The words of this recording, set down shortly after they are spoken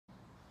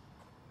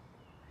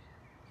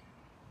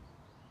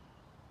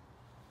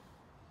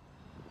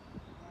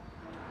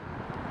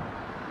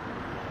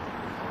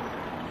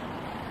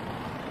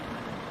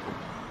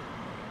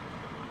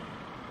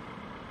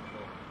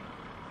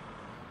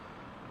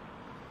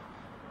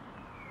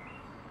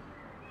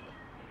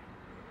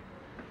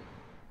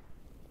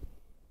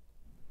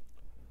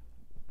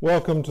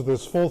Welcome to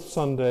this fourth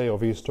Sunday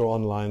of Easter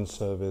online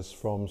service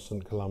from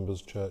St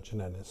Columba's Church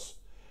in Ennis,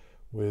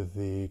 with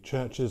the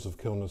churches of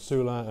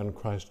Kilnasula and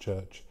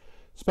Christchurch,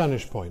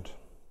 Spanish Point.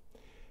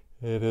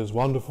 It is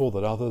wonderful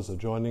that others are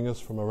joining us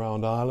from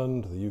around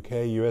Ireland, the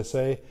UK,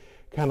 USA,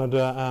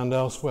 Canada and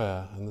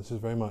elsewhere, and this is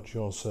very much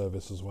your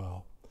service as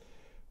well.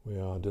 We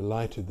are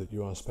delighted that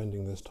you are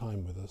spending this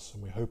time with us,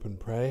 and we hope and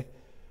pray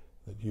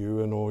that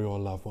you and all your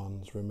loved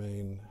ones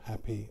remain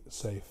happy,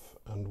 safe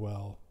and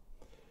well.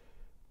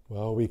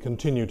 Well, we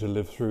continue to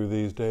live through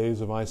these days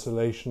of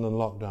isolation and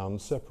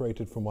lockdown,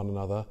 separated from one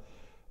another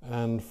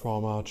and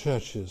from our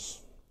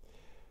churches.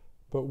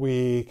 But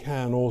we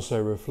can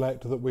also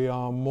reflect that we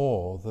are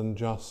more than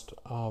just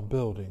our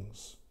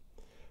buildings,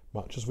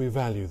 much as we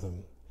value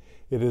them.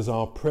 It is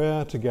our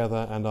prayer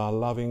together and our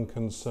loving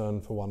concern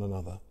for one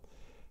another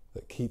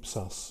that keeps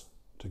us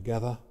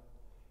together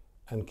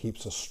and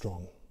keeps us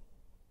strong.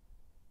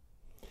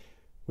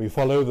 We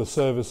follow the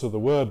service of the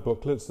word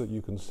booklets that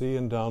you can see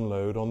and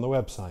download on the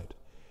website.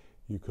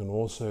 You can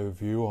also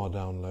view or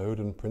download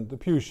and print the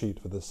pew sheet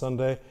for this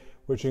Sunday,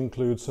 which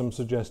includes some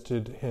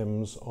suggested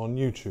hymns on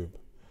YouTube.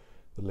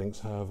 The links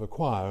have a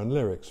choir and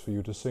lyrics for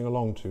you to sing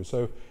along to,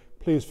 so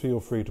please feel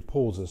free to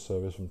pause this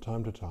service from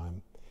time to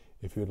time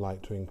if you'd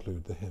like to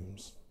include the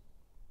hymns.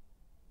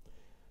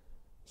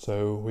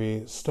 So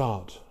we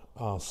start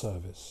our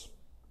service.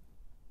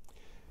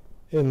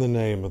 In the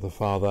name of the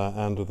Father,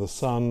 and of the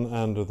Son,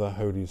 and of the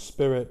Holy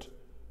Spirit.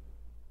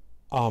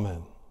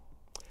 Amen.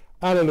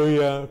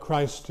 Alleluia,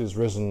 Christ is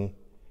risen.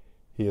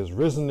 He is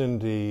risen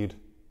indeed.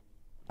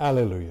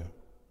 Alleluia.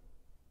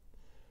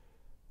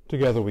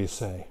 Together we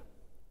say,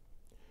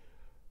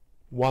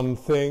 One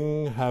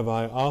thing have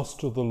I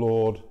asked of the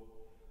Lord,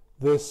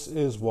 this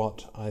is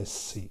what I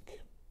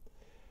seek,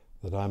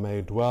 that I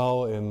may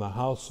dwell in the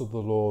house of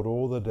the Lord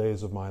all the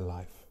days of my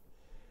life,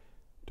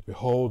 to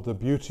behold the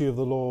beauty of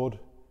the Lord,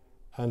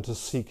 and to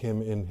seek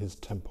him in his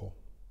temple.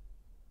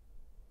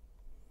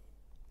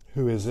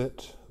 Who is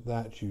it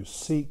that you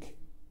seek?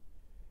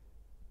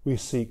 We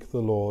seek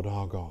the Lord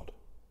our God.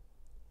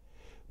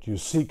 Do you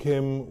seek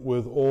him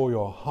with all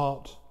your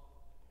heart?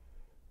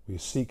 We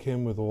seek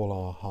him with all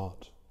our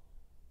heart.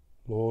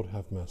 Lord,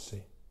 have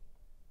mercy.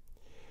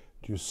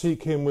 Do you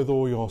seek him with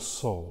all your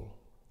soul?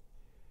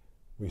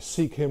 We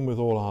seek him with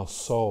all our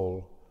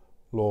soul.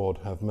 Lord,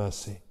 have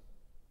mercy.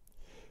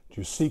 Do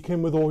you seek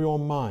him with all your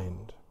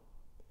mind?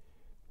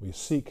 We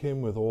seek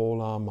him with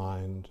all our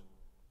mind.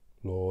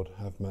 Lord,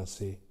 have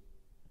mercy.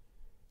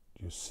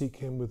 Do you seek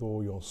him with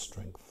all your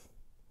strength?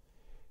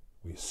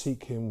 We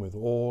seek him with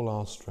all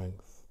our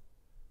strength.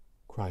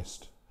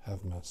 Christ,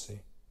 have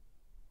mercy.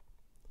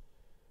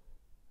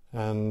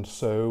 And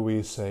so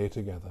we say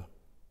together,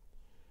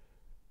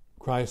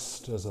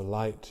 Christ as a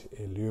light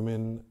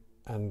illumine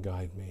and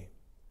guide me.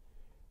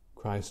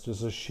 Christ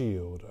as a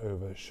shield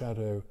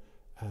overshadow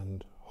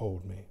and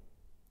hold me.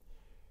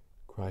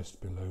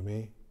 Christ below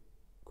me,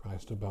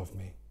 Christ above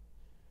me,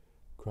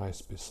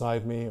 Christ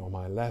beside me on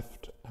my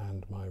left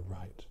and my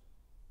right.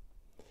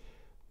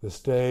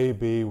 This day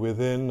be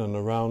within and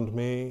around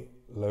me,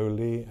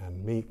 lowly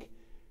and meek,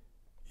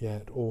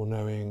 yet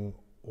all-knowing,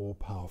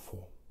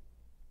 all-powerful.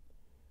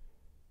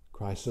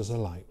 Christ as a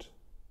light,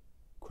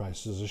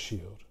 Christ as a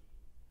shield.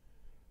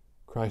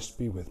 Christ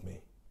be with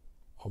me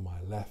on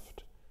my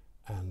left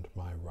and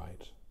my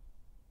right.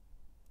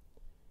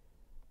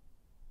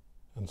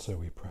 And so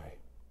we pray.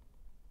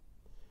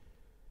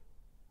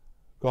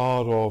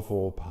 God of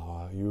all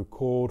power, you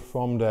called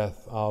from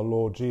death our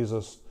Lord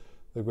Jesus,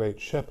 the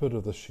great shepherd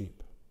of the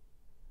sheep.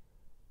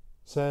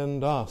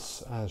 Send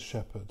us as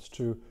shepherds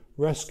to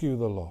rescue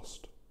the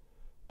lost,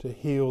 to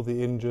heal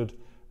the injured,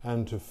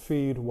 and to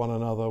feed one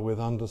another with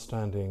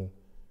understanding,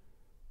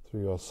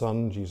 through your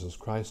Son, Jesus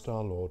Christ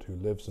our Lord, who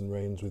lives and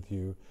reigns with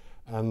you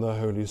and the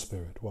Holy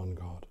Spirit, one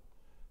God,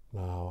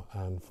 now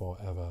and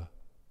forever.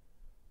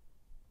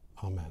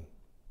 Amen.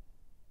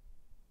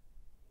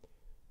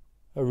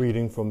 A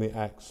reading from the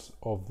Acts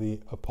of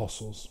the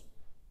Apostles.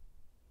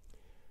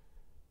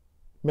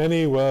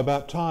 Many were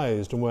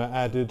baptized and were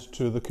added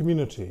to the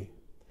community.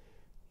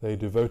 They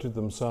devoted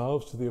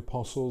themselves to the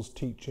apostles'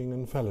 teaching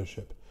and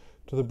fellowship,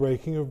 to the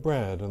breaking of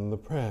bread and the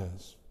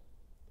prayers.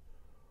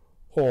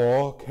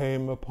 Awe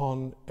came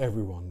upon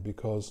everyone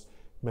because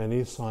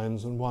many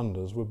signs and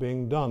wonders were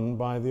being done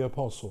by the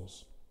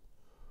apostles.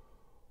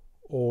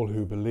 All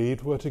who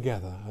believed were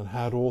together and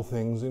had all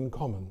things in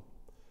common.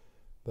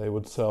 They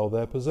would sell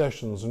their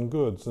possessions and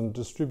goods and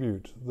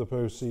distribute the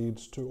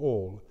proceeds to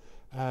all,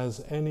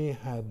 as any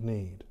had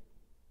need.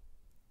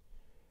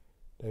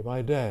 Day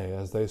by day,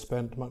 as they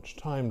spent much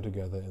time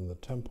together in the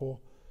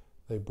temple,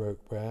 they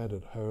broke bread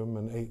at home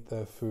and ate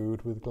their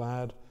food with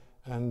glad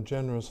and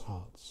generous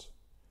hearts,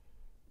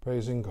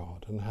 praising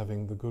God and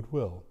having the good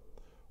will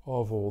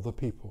of all the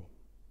people.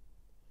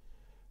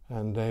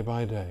 And day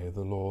by day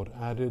the Lord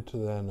added to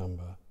their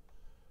number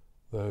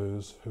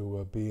those who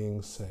were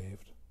being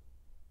saved.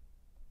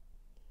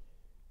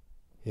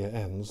 Here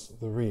ends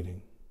the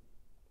reading.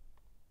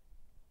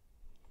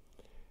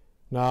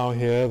 Now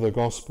hear the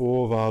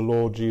gospel of our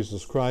Lord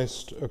Jesus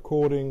Christ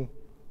according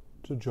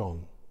to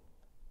John.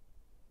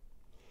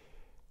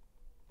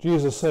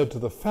 Jesus said to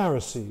the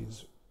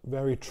Pharisees,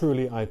 "Very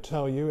truly I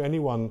tell you,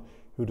 anyone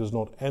who does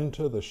not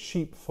enter the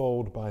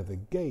sheepfold by the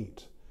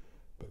gate,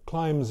 but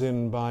climbs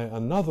in by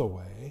another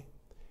way,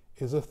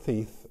 is a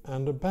thief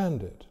and a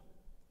bandit.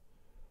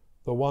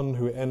 The one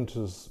who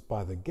enters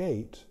by the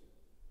gate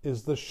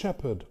is the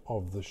shepherd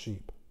of the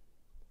sheep.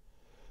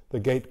 The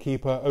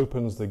gatekeeper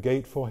opens the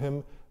gate for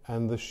him,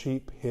 and the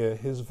sheep hear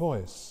his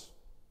voice.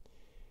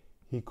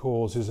 He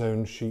calls his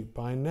own sheep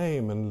by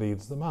name and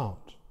leads them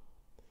out.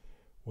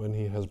 When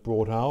he has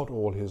brought out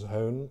all his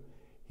own,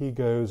 he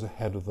goes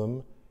ahead of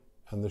them,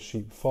 and the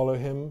sheep follow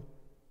him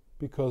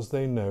because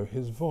they know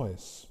his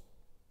voice.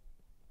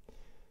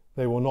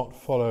 They will not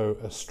follow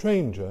a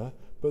stranger,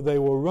 but they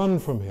will run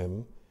from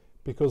him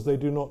because they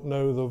do not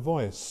know the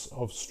voice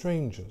of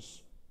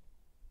strangers."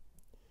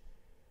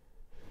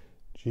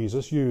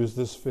 Jesus used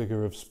this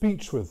figure of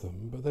speech with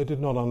them, but they did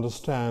not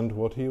understand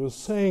what he was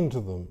saying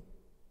to them.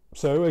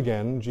 So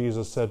again,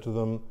 Jesus said to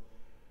them,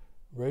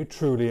 "Very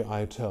truly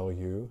I tell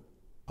you,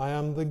 I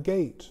am the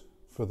gate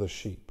for the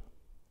sheep.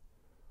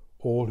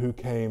 All who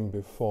came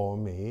before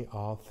me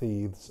are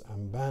thieves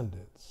and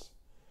bandits,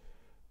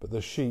 but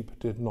the sheep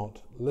did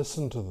not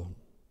listen to them.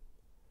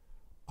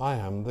 I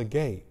am the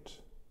gate.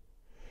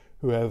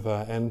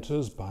 Whoever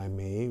enters by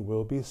me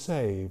will be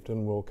saved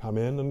and will come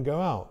in and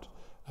go out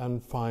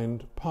and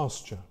find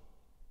pasture.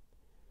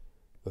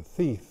 The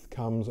thief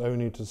comes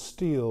only to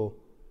steal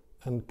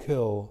and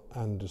kill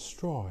and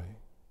destroy.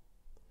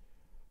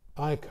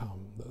 I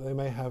come that they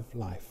may have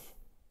life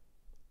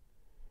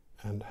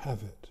and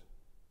have it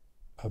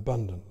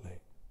abundantly."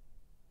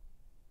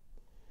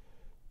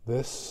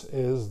 This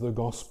is the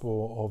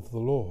gospel of the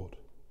Lord.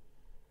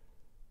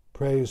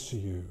 Praise to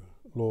you,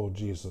 Lord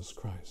Jesus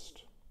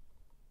Christ.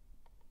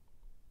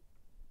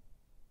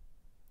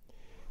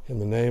 In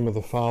the name of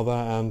the Father,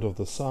 and of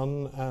the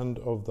Son, and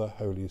of the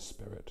Holy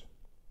Spirit.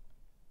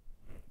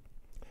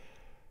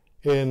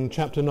 In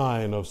chapter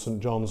 9 of St.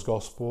 John's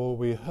Gospel,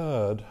 we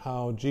heard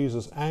how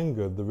Jesus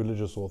angered the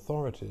religious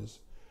authorities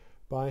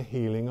by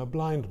healing a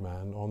blind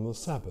man on the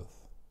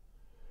Sabbath.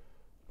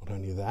 Not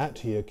only that,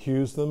 he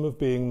accused them of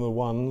being the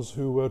ones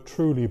who were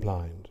truly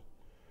blind.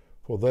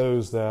 For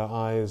those their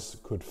eyes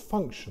could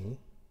function,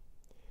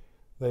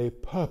 they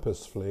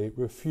purposefully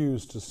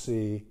refused to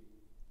see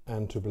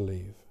and to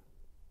believe.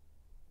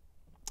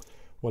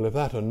 Well, if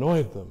that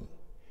annoyed them,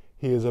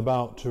 he is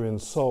about to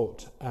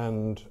insult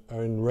and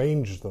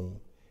enrage them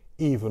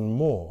even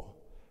more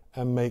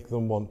and make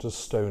them want to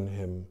stone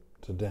him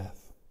to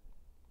death.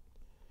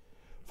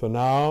 For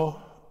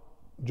now,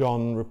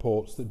 John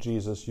reports that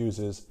Jesus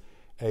uses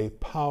a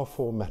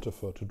powerful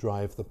metaphor to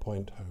drive the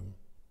point home.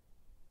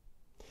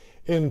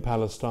 In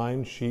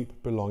Palestine,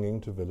 sheep belonging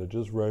to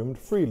villagers roamed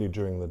freely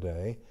during the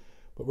day,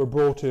 but were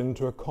brought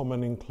into a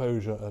common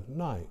enclosure at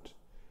night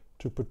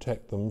to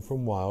protect them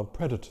from wild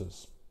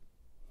predators.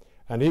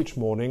 And each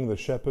morning the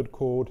shepherd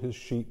called his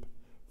sheep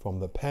from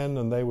the pen,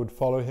 and they would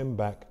follow him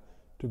back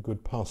to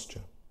good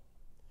pasture.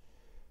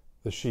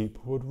 The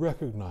sheep would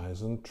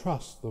recognize and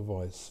trust the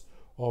voice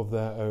of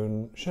their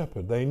own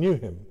shepherd. They knew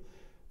him,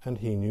 and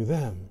he knew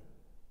them.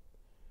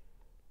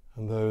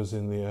 And those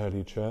in the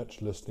early church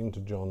listening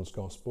to John's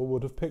Gospel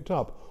would have picked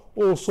up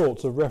all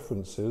sorts of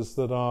references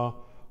that are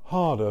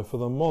harder for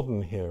the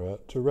modern hearer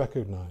to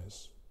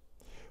recognize.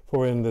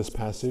 For in this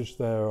passage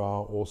there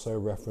are also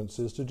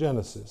references to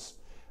Genesis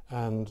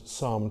and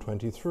Psalm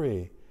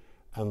 23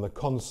 and the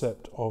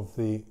concept of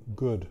the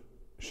Good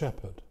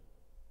Shepherd.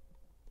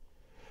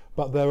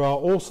 But there are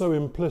also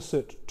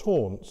implicit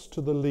taunts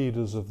to the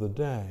leaders of the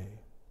day,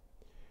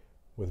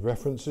 with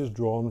references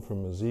drawn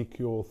from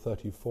Ezekiel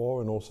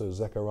 34 and also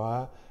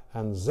Zechariah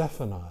and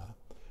Zephaniah,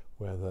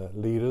 where the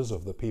leaders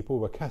of the people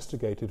were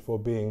castigated for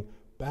being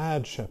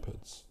bad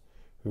shepherds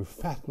who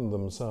fattened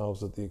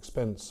themselves at the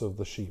expense of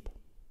the sheep.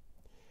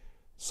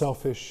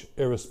 Selfish,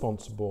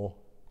 irresponsible,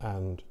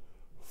 and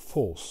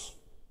false.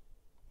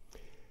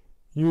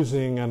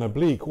 Using an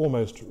oblique,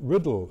 almost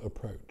riddle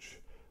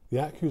approach, the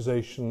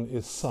accusation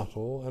is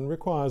subtle and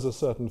requires a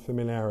certain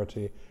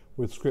familiarity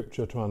with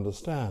Scripture to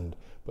understand,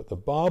 but the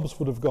barbs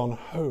would have gone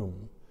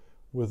home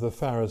with the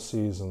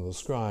Pharisees and the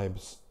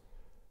scribes,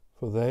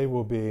 for they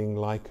were being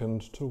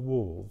likened to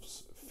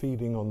wolves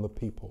feeding on the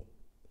people,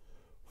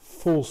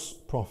 false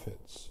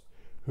prophets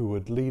who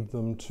would lead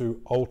them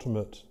to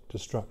ultimate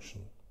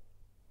destruction.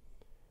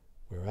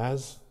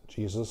 Whereas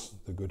Jesus,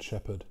 the Good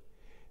Shepherd,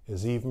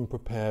 is even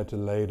prepared to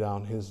lay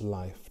down his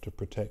life to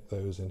protect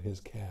those in his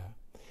care.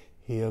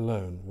 He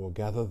alone will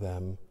gather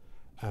them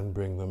and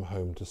bring them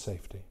home to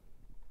safety.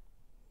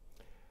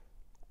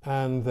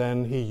 And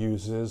then he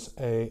uses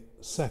a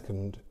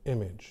second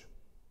image.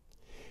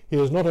 He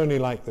is not only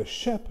like the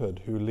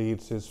shepherd who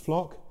leads his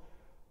flock,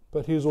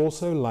 but he is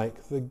also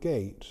like the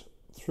gate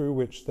through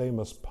which they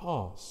must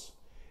pass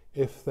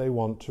if they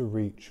want to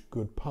reach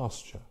good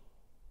pasture.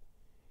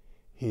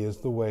 He is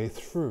the way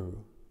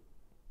through,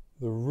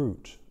 the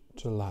route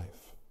to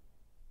life.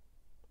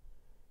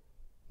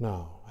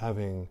 Now,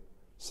 having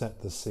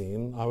set the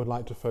scene, I would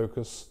like to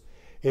focus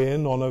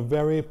in on a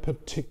very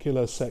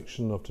particular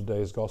section of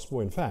today's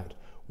Gospel. In fact,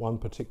 one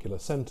particular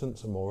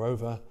sentence, and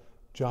moreover,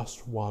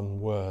 just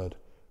one word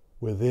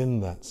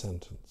within that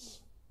sentence.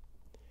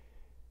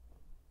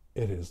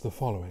 It is the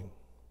following: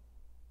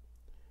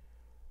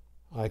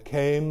 I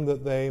came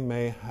that they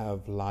may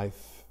have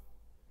life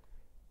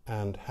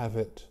and have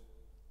it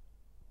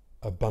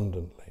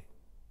abundantly.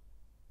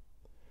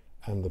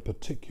 And the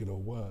particular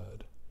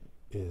word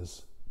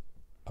is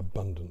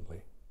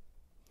abundantly.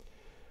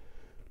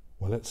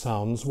 Well, it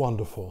sounds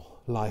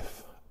wonderful,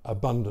 life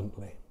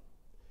abundantly.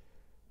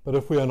 But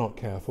if we are not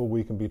careful,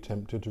 we can be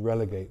tempted to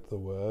relegate the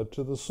word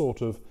to the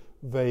sort of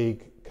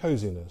vague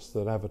coziness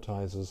that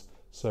advertisers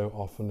so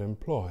often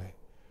employ,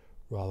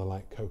 rather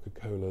like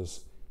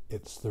Coca-Cola's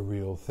 "It's the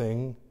Real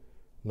Thing,"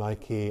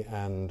 Nike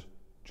and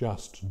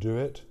 "Just Do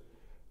It,"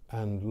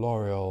 and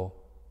L'Oreal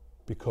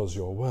 "Because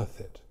You're Worth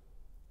It."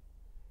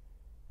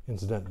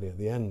 Incidentally, at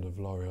the end of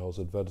L'Oreal's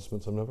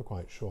advertisements, I'm never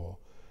quite sure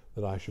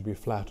that I should be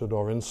flattered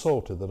or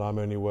insulted that I'm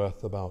only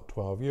worth about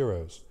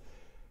 €12.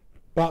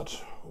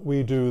 But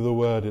we do the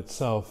word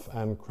itself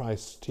and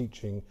Christ's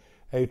teaching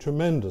a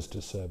tremendous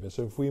disservice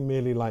if we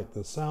merely like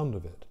the sound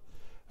of it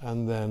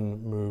and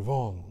then move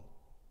on.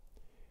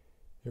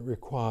 It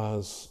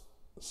requires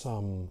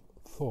some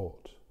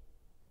thought.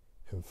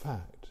 In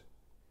fact,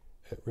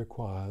 it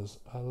requires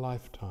a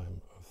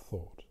lifetime of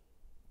thought.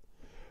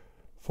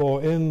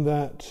 For in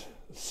that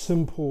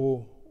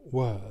simple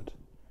word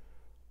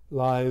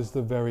lies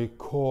the very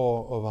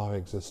core of our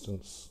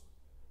existence,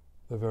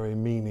 the very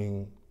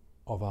meaning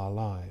of our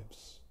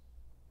lives.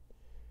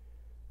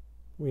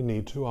 We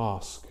need to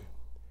ask,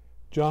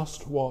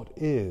 just what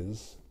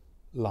is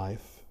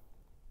life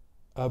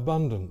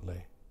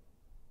abundantly?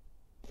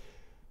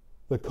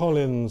 The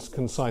Collins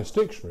Concise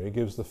Dictionary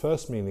gives the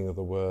first meaning of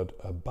the word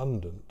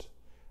abundant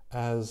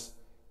as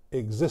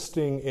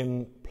existing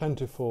in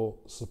plentiful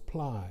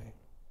supply.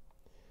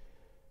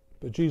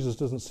 But Jesus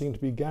doesn't seem to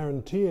be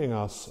guaranteeing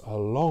us a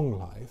long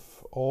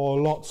life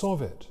or lots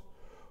of it,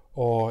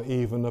 or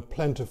even a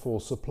plentiful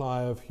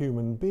supply of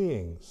human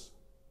beings.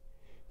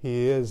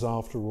 He is,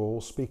 after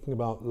all, speaking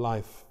about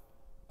life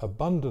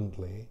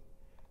abundantly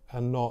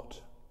and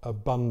not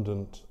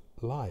abundant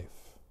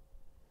life.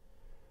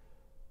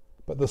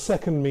 But the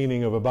second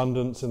meaning of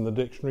abundance in the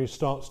dictionary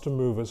starts to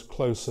move us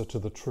closer to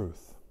the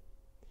truth.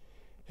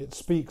 It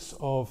speaks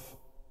of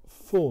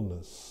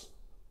fullness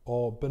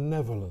or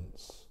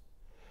benevolence,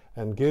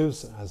 and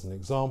gives as an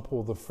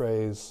example the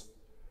phrase,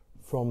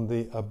 "from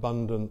the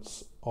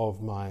abundance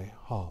of my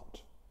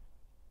heart."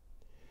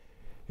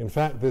 In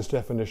fact, this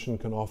definition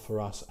can offer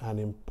us an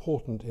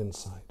important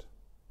insight.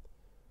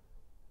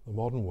 The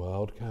modern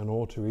world can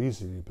all too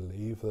easily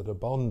believe that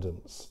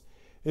abundance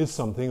is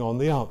something on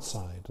the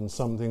outside and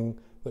something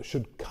that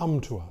should come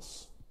to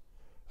us.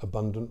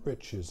 Abundant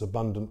riches,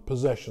 abundant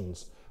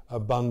possessions,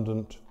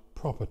 abundant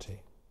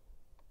property.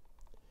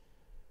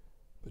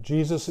 But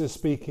Jesus is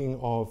speaking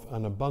of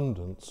an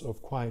abundance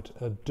of quite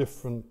a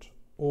different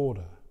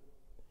order.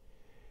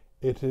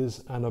 It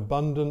is an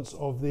abundance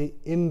of the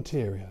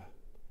interior,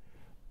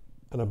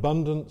 an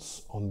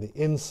abundance on the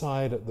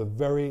inside at the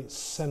very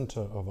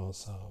center of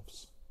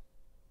ourselves.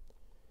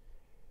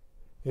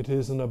 It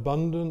is an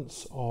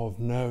abundance of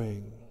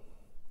knowing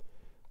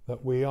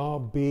that we are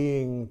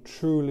being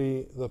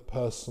truly the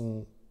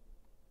person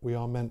we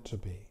are meant to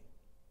be,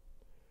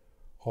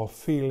 of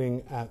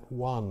feeling at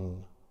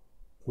one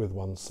with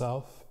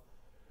oneself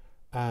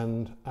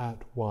and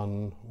at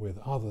one with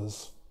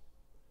others.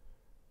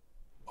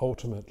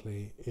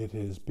 Ultimately, it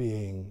is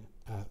being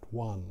at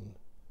one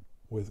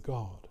with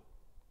God.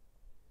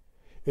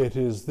 It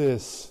is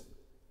this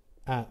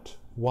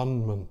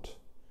at-one-ment,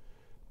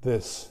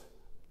 this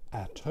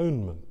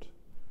atonement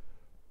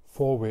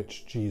for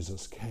which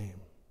Jesus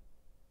came.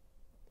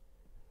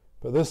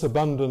 But this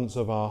abundance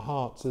of our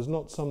hearts is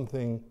not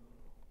something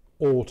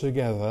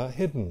altogether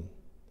hidden.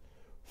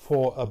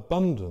 For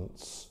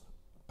abundance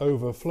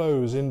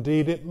overflows,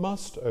 indeed it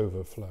must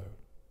overflow.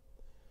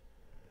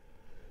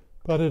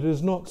 But it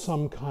is not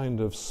some kind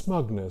of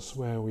smugness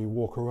where we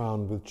walk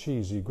around with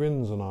cheesy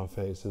grins on our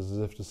faces as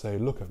if to say,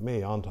 "Look at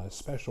me, aren't I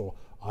special?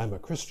 I'm a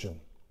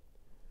Christian."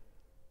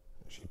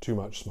 Actually, too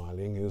much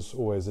smiling is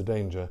always a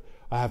danger.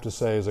 I have to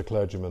say, as a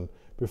clergyman,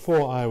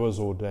 before I was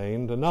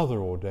ordained,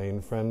 another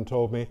ordained friend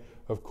told me,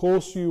 "Of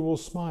course you will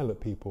smile at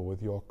people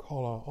with your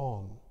collar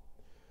on.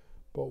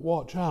 But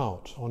watch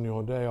out on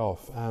your day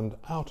off and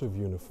out of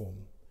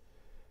uniform,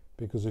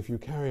 because if you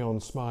carry on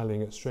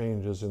smiling at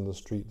strangers in the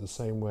street the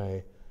same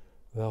way,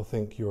 they'll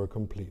think you're a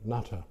complete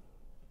nutter."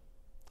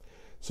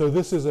 So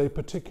this is a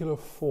particular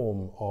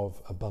form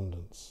of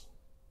abundance.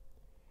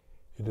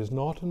 It is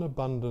not an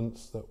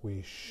abundance that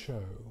we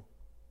show,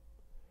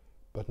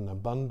 but an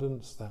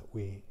abundance that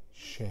we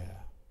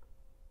share.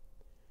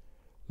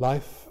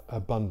 Life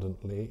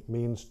abundantly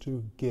means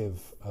to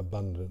give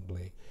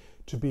abundantly,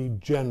 to be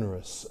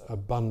generous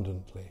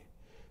abundantly,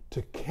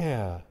 to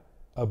care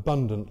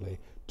abundantly,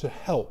 to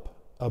help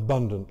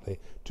abundantly,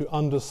 to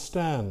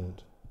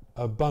understand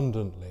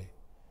abundantly,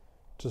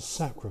 to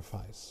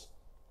sacrifice,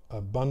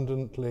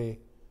 abundantly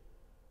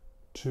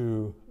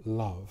to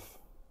love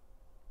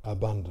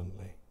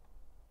abundantly.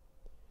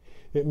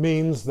 It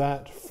means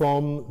that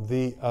from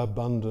the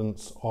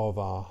abundance of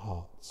our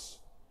hearts,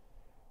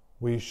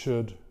 we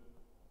should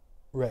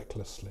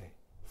recklessly,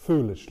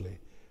 foolishly,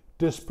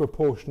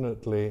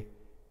 disproportionately,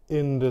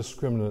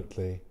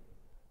 indiscriminately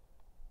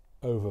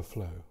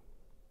overflow.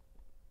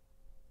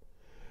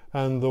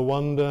 And the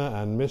wonder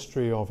and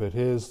mystery of it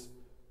is,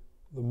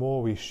 the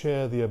more we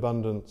share the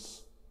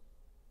abundance,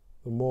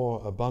 the more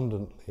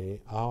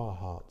abundantly our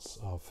hearts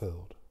are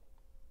filled.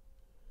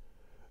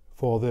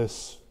 For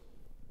this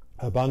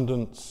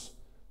abundance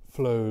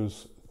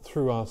flows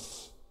through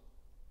us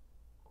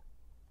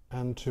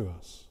and to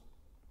us.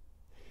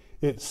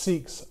 It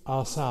seeks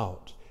us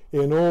out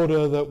in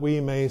order that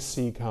we may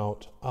seek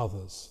out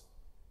others.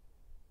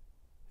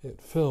 It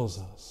fills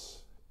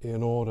us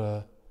in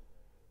order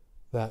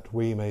that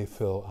we may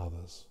fill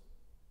others.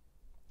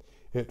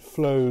 It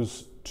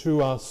flows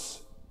to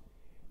us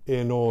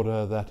in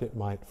order that it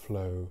might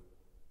flow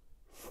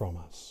from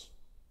us.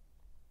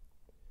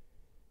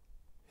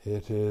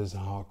 It is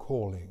our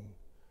calling,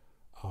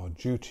 our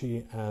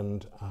duty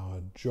and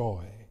our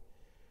joy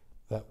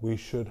that we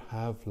should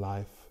have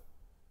life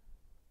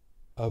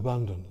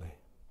abundantly.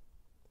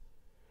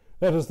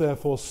 Let us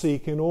therefore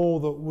seek in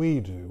all that we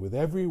do, with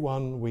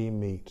everyone we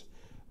meet,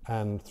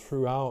 and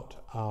throughout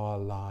our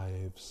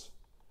lives,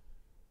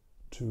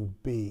 to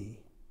be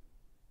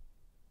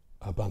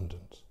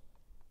abundant.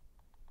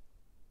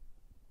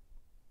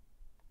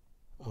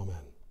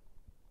 Amen.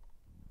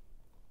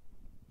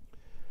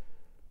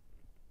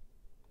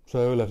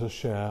 So let us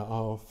share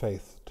our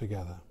faith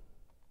together.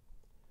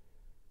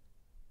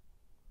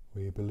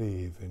 We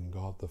believe in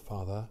God the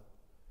Father,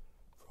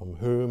 from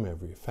whom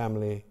every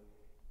family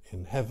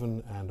in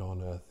heaven and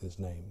on earth is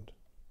named.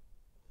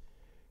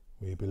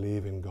 We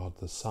believe in God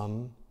the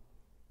Son,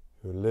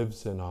 who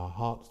lives in our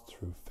hearts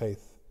through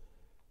faith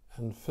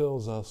and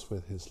fills us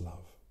with his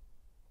love.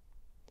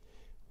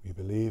 We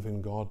believe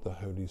in God the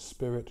Holy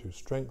Spirit, who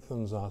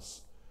strengthens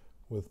us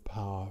with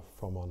power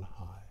from on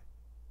high.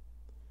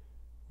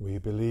 We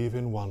believe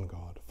in one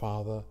God,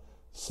 Father,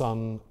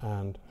 Son,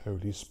 and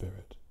Holy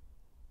Spirit.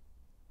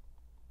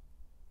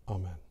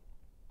 Amen.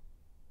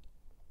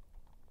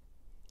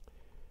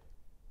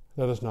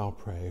 Let us now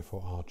pray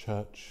for our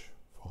church,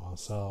 for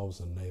ourselves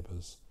and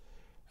neighbours,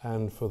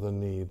 and for the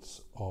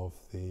needs of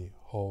the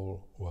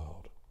whole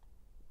world.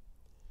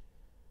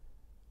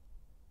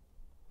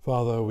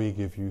 Father, we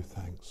give you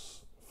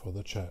thanks for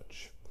the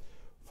church,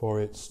 for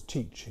its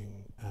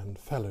teaching and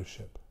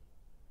fellowship,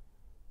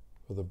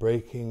 for the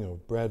breaking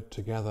of bread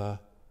together,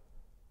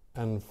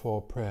 and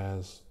for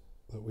prayers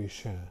that we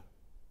share.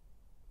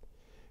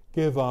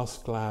 Give us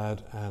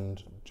glad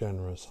and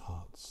generous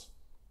hearts.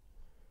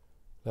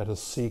 Let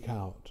us seek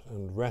out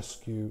and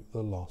rescue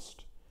the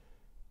lost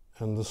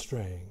and the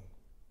straying,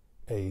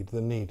 aid the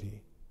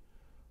needy,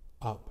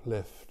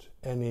 uplift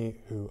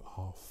any who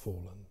are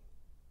fallen.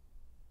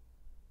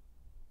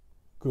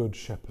 Good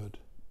Shepherd,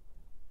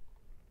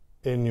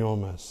 in your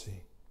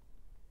mercy,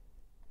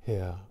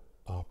 hear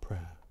our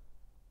prayer.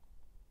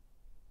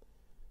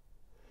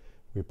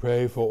 We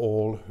pray for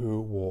all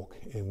who walk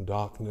in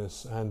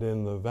darkness and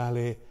in the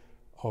valley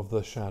of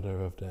the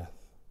shadow of death.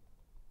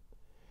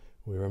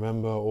 We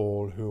remember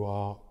all who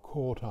are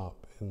caught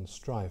up in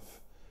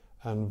strife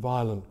and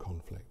violent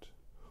conflict,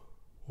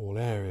 all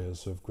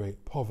areas of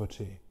great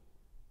poverty,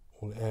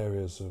 all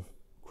areas of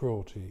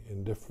cruelty,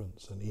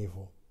 indifference, and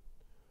evil,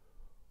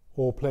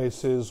 all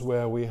places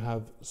where we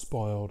have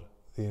spoiled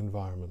the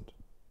environment.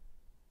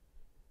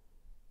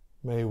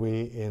 May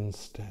we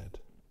instead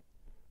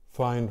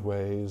find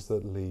ways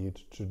that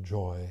lead to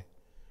joy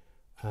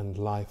and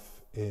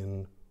life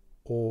in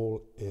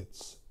all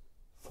its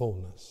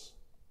fullness.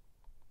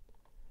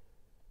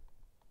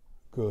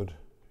 Good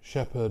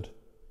Shepherd,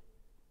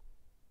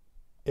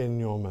 in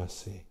your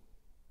mercy,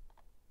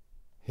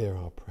 hear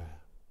our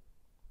prayer.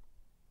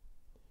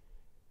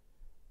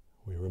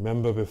 We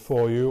remember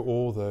before you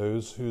all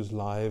those whose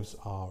lives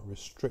are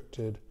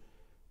restricted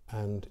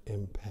and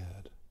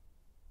impaired.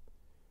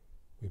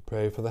 We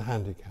pray for the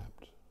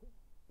handicapped,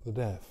 the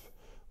deaf,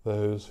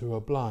 those who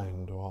are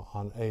blind or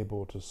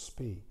unable to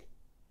speak.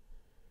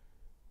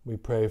 We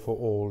pray for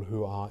all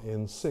who are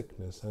in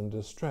sickness and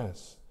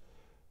distress,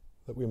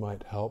 that we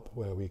might help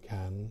where we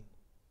can,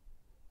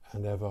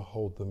 and ever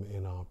hold them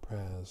in our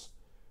prayers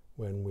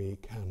when we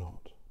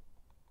cannot.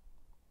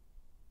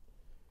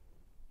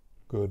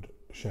 Good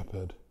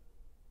Shepherd,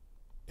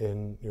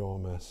 in your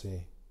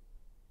mercy,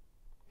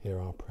 hear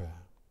our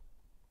prayer.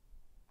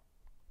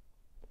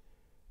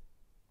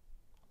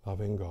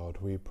 Loving God,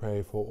 we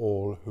pray for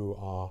all who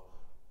are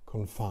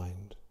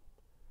confined,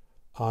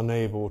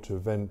 unable to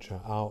venture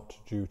out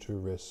due to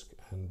risk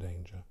and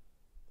danger.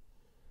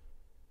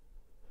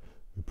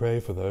 We pray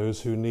for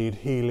those who need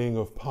healing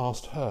of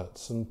past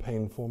hurts and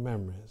painful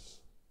memories,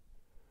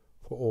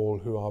 for all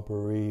who are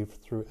bereaved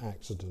through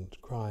accident,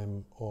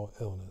 crime, or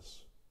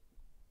illness.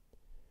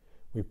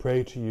 We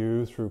pray to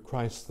you through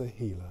Christ the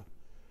Healer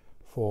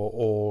for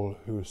all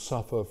who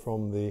suffer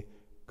from the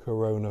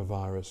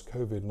coronavirus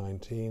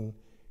COVID-19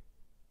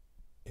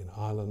 in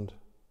Ireland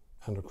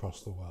and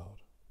across the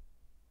world.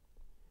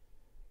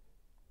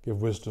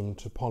 Give wisdom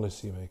to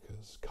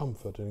policymakers,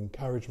 comfort and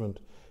encouragement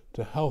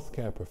to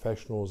healthcare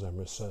professionals and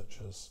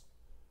researchers,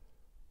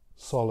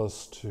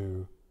 solace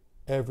to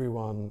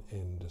everyone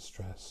in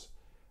distress,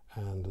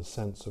 and a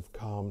sense of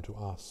calm to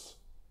us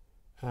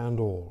and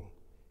all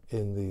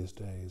in these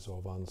days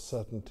of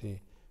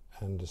uncertainty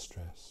and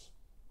distress.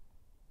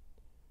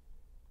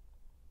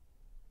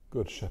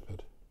 Good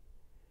Shepherd,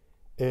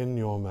 in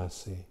your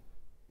mercy,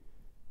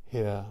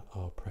 hear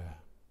our prayer.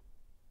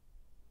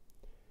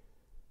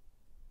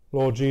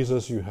 Lord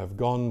Jesus, you have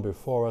gone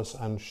before us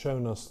and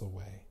shown us the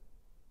way.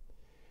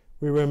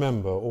 We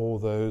remember all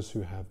those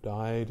who have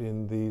died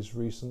in these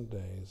recent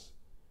days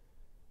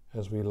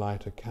as we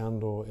light a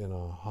candle in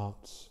our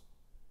hearts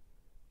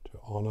to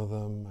honour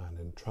them and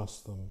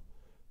entrust them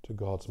to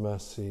God's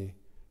mercy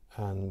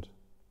and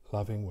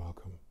loving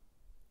welcome.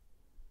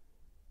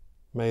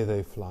 May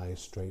they fly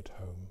straight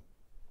home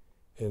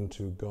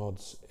into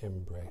God's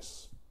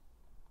embrace.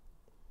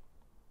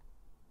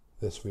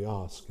 This we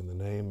ask in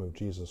the name of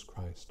Jesus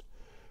Christ,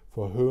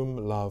 for whom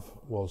love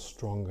was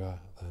stronger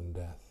than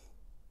death.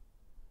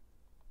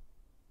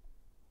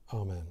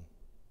 Amen.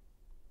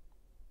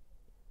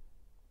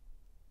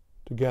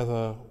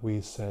 Together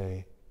we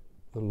say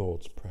the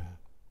Lord's Prayer.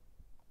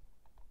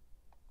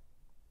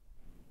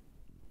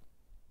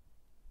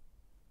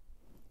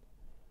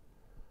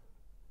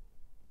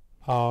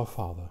 Our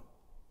Father,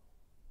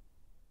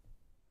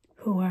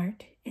 who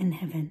art in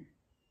heaven,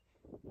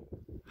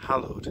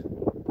 hallowed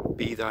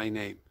be thy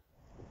name.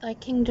 Thy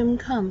kingdom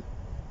come.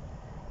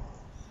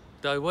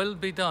 Thy will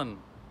be done,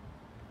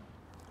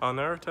 on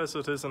earth as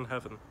it is in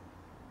heaven.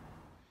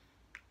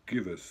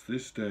 Give us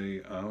this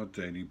day our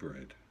daily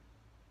bread.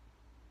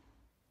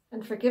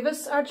 And forgive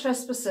us our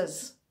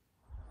trespasses,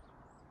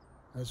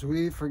 as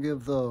we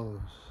forgive those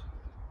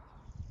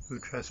who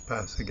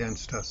trespass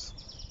against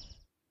us.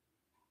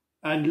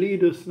 And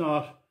lead us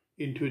not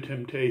into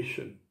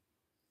temptation,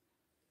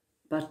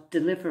 but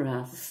deliver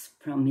us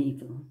from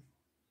evil.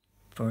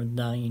 For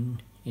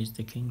thine is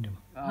the kingdom,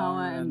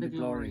 power and the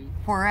glory,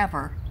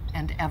 forever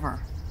and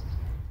ever.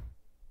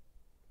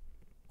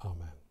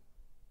 Amen.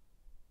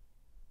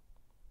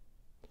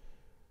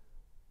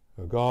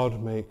 O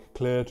God, make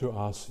clear to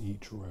us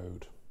each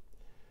road.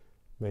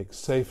 Make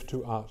safe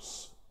to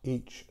us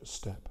each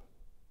step.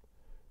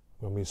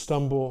 When we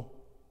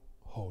stumble,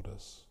 hold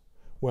us.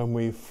 When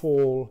we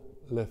fall,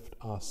 lift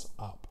us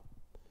up.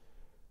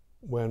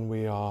 When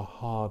we are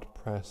hard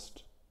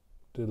pressed,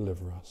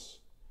 deliver us,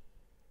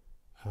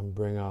 and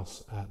bring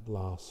us at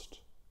last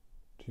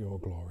to your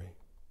glory.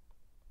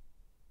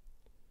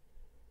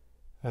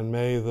 And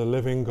may the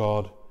living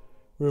God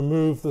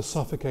remove the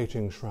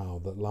suffocating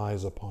shroud that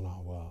lies upon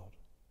our world.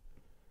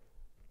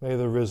 May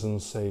the risen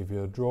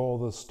Saviour draw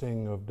the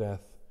sting of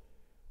death,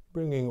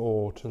 bringing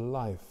all to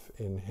life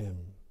in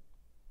him.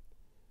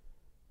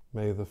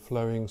 May the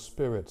flowing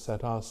Spirit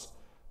set us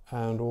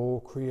and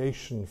all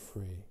creation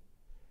free,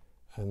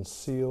 and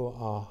seal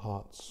our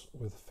hearts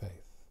with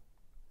faith.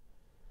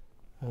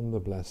 And the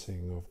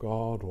blessing of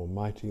God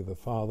Almighty, the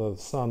Father, the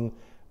Son,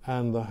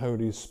 and the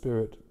Holy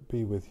Spirit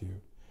be with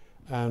you,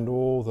 and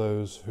all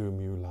those whom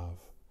you love,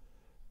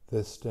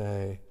 this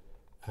day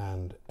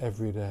and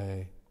every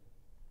day.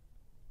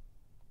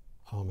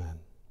 Amen.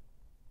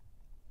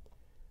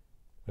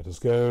 Let us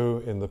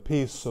go in the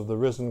peace of the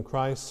risen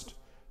Christ.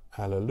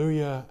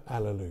 Alleluia,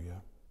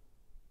 alleluia.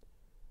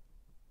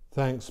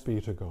 Thanks be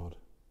to God.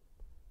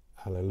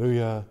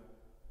 Alleluia,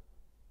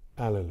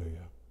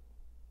 alleluia.